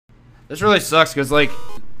This really sucks because like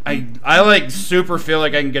I like super feel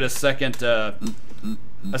like I can get a second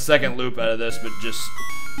loop out of this, but just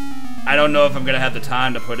I don't know if I'm gonna have the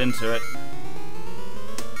time to put into it.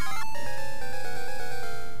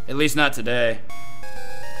 At least not today.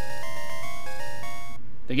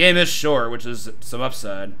 The game is short, which is some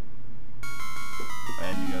upside.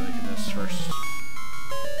 I need to go look at this first.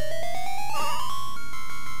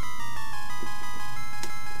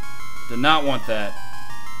 Did not want that.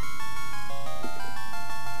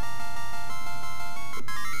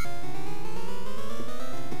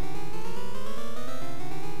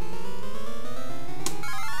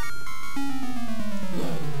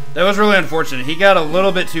 That was really unfortunate. He got a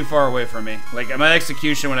little bit too far away from me. Like, my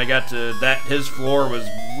execution when I got to that, his floor was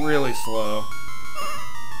really slow.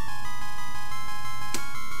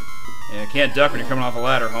 Yeah, can't duck when you're coming off a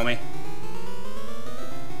ladder, homie.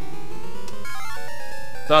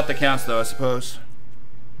 Thought that counts, though, I suppose.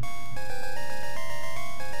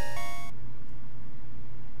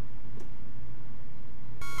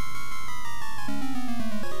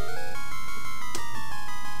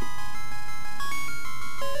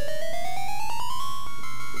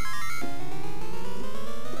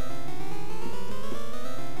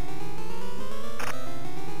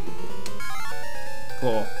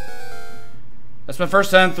 Cool. That's my first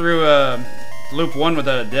time through loop 1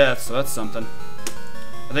 without a death, so that's something.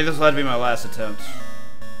 I think this will have to be my last attempt.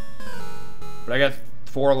 But I got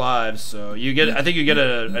 4 lives, so you get. I think you get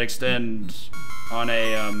an extend on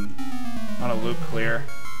a loop clear.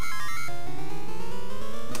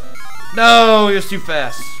 No, he was too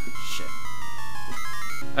fast. Shit.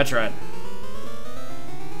 I tried.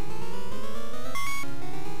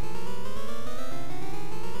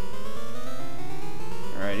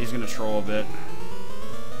 All right, he's gonna troll a bit.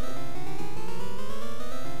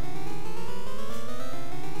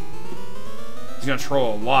 He's gonna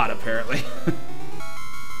troll a lot, apparently.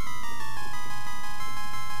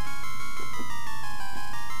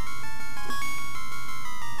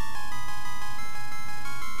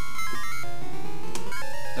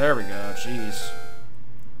 There we go, jeez.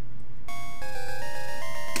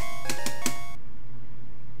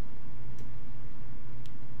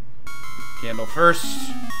 Candle first.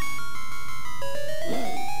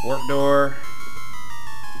 Warp door.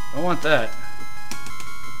 Don't want that.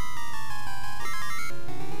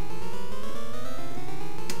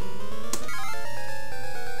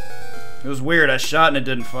 It was weird, I shot and it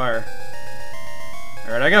didn't fire.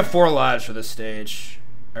 Alright, I got 4 lives for this stage.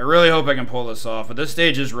 I really hope I can pull this off, but this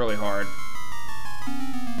stage is really hard.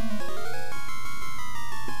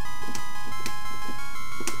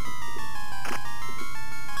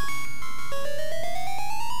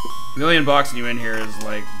 Million boxing you in here is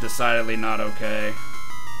like decidedly not okay.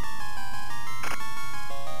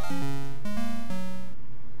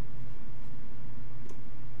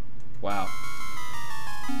 Wow.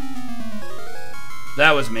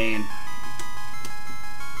 That was mean.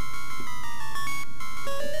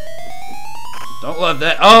 Don't love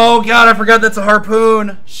that. Oh god, I forgot that's a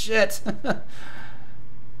harpoon. Shit.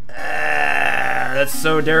 That's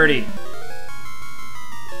so dirty.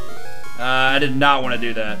 I did not want to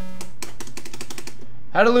do that.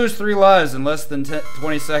 How to lose 3 lives in less than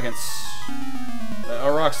 20 seconds.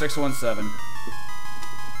 Rock 617.